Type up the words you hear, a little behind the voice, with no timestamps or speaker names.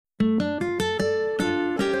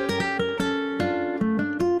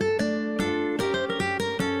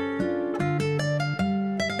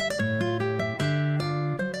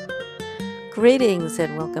Greetings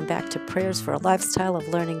and welcome back to Prayers for a Lifestyle of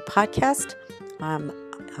Learning podcast. I'm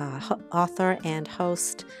author and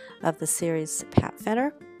host of the series, Pat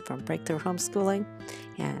Fenner from Breakthrough Homeschooling,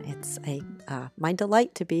 and it's my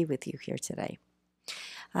delight to be with you here today.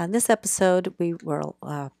 In this episode, we will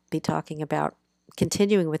be talking about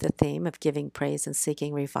continuing with the theme of giving praise and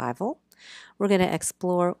seeking revival. We're going to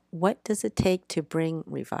explore what does it take to bring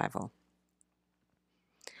revival.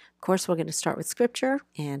 Of course, we're going to start with Scripture,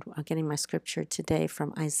 and I'm getting my Scripture today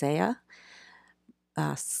from Isaiah,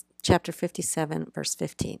 chapter 57, verse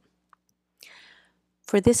 15.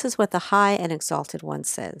 For this is what the high and exalted one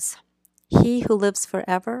says, He who lives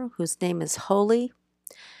forever, whose name is holy.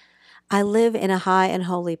 I live in a high and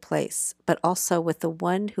holy place, but also with the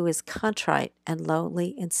one who is contrite and lowly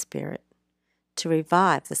in spirit, to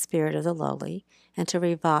revive the spirit of the lowly and to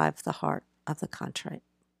revive the heart of the contrite.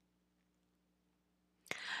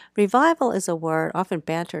 Revival is a word often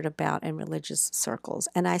bantered about in religious circles,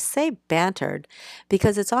 and I say bantered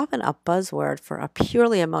because it's often a buzzword for a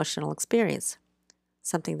purely emotional experience,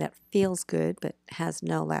 something that feels good but has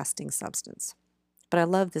no lasting substance. But I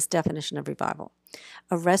love this definition of revival: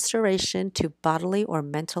 a restoration to bodily or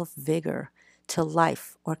mental vigor, to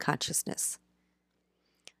life or consciousness.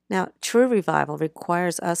 Now, true revival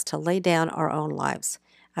requires us to lay down our own lives,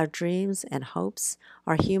 our dreams and hopes,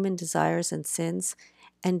 our human desires and sins,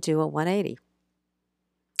 and do a 180.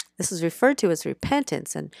 This is referred to as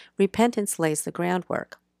repentance, and repentance lays the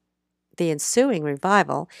groundwork. The ensuing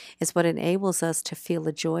revival is what enables us to feel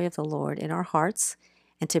the joy of the Lord in our hearts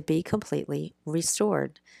and to be completely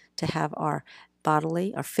restored, to have our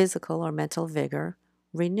bodily or physical or mental vigor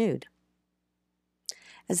renewed.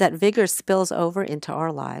 As that vigor spills over into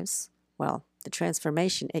our lives, well, the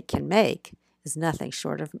transformation it can make is nothing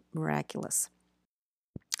short of miraculous.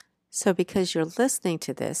 So because you're listening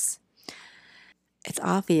to this, it's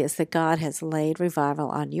obvious that God has laid revival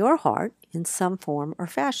on your heart in some form or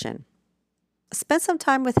fashion. Spend some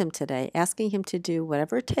time with Him today, asking Him to do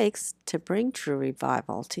whatever it takes to bring true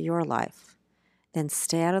revival to your life. Then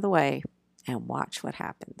stay out of the way and watch what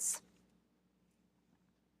happens.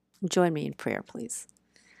 Join me in prayer, please.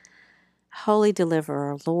 Holy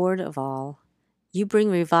Deliverer, Lord of all, you bring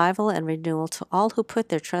revival and renewal to all who put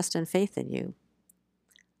their trust and faith in you.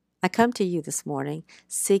 I come to you this morning,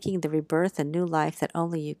 seeking the rebirth and new life that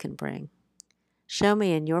only you can bring. Show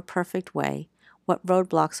me in your perfect way what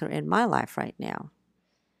roadblocks are in my life right now.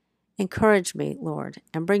 Encourage me, Lord,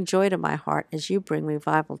 and bring joy to my heart as you bring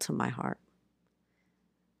revival to my heart.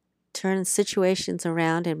 Turn situations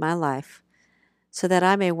around in my life so that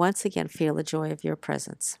I may once again feel the joy of your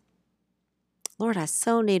presence. Lord, I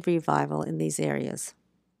so need revival in these areas.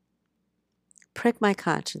 Prick my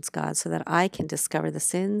conscience, God, so that I can discover the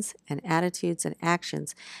sins and attitudes and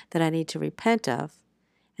actions that I need to repent of,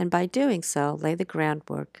 and by doing so, lay the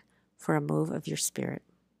groundwork for a move of your Spirit.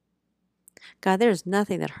 God, there is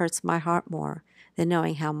nothing that hurts my heart more than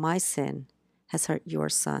knowing how my sin has hurt your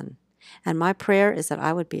Son. And my prayer is that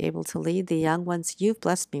I would be able to lead the young ones you've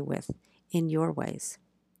blessed me with in your ways.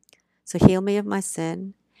 So heal me of my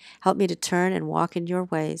sin. Help me to turn and walk in your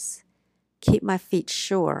ways. Keep my feet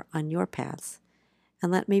sure on your paths.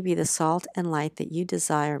 And let me be the salt and light that you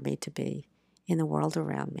desire me to be in the world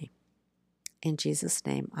around me. In Jesus'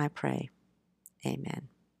 name I pray. Amen.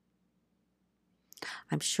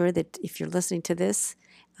 I'm sure that if you're listening to this,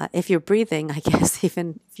 if you're breathing, I guess,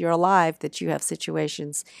 even if you're alive, that you have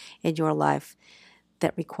situations in your life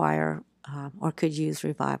that require or could use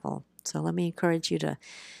revival. So let me encourage you to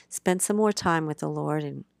spend some more time with the Lord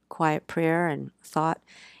in quiet prayer and thought,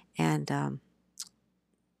 and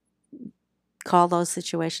call those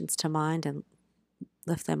situations to mind and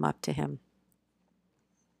lift them up to Him.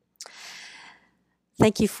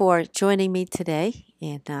 Thank you for joining me today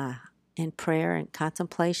in prayer and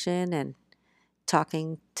contemplation and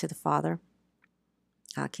talking to the Father.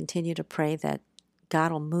 I'll continue to pray that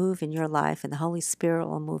God will move in your life and the Holy Spirit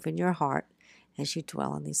will move in your heart as you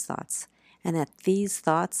dwell on these thoughts, and that these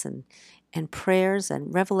thoughts and prayers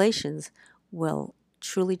and revelations will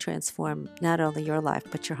truly transform not only your life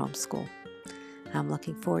but your homeschool. I'm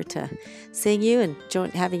looking forward to seeing you and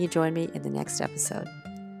having you join me in the next episode.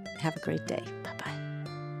 Have a great day. Bye-bye.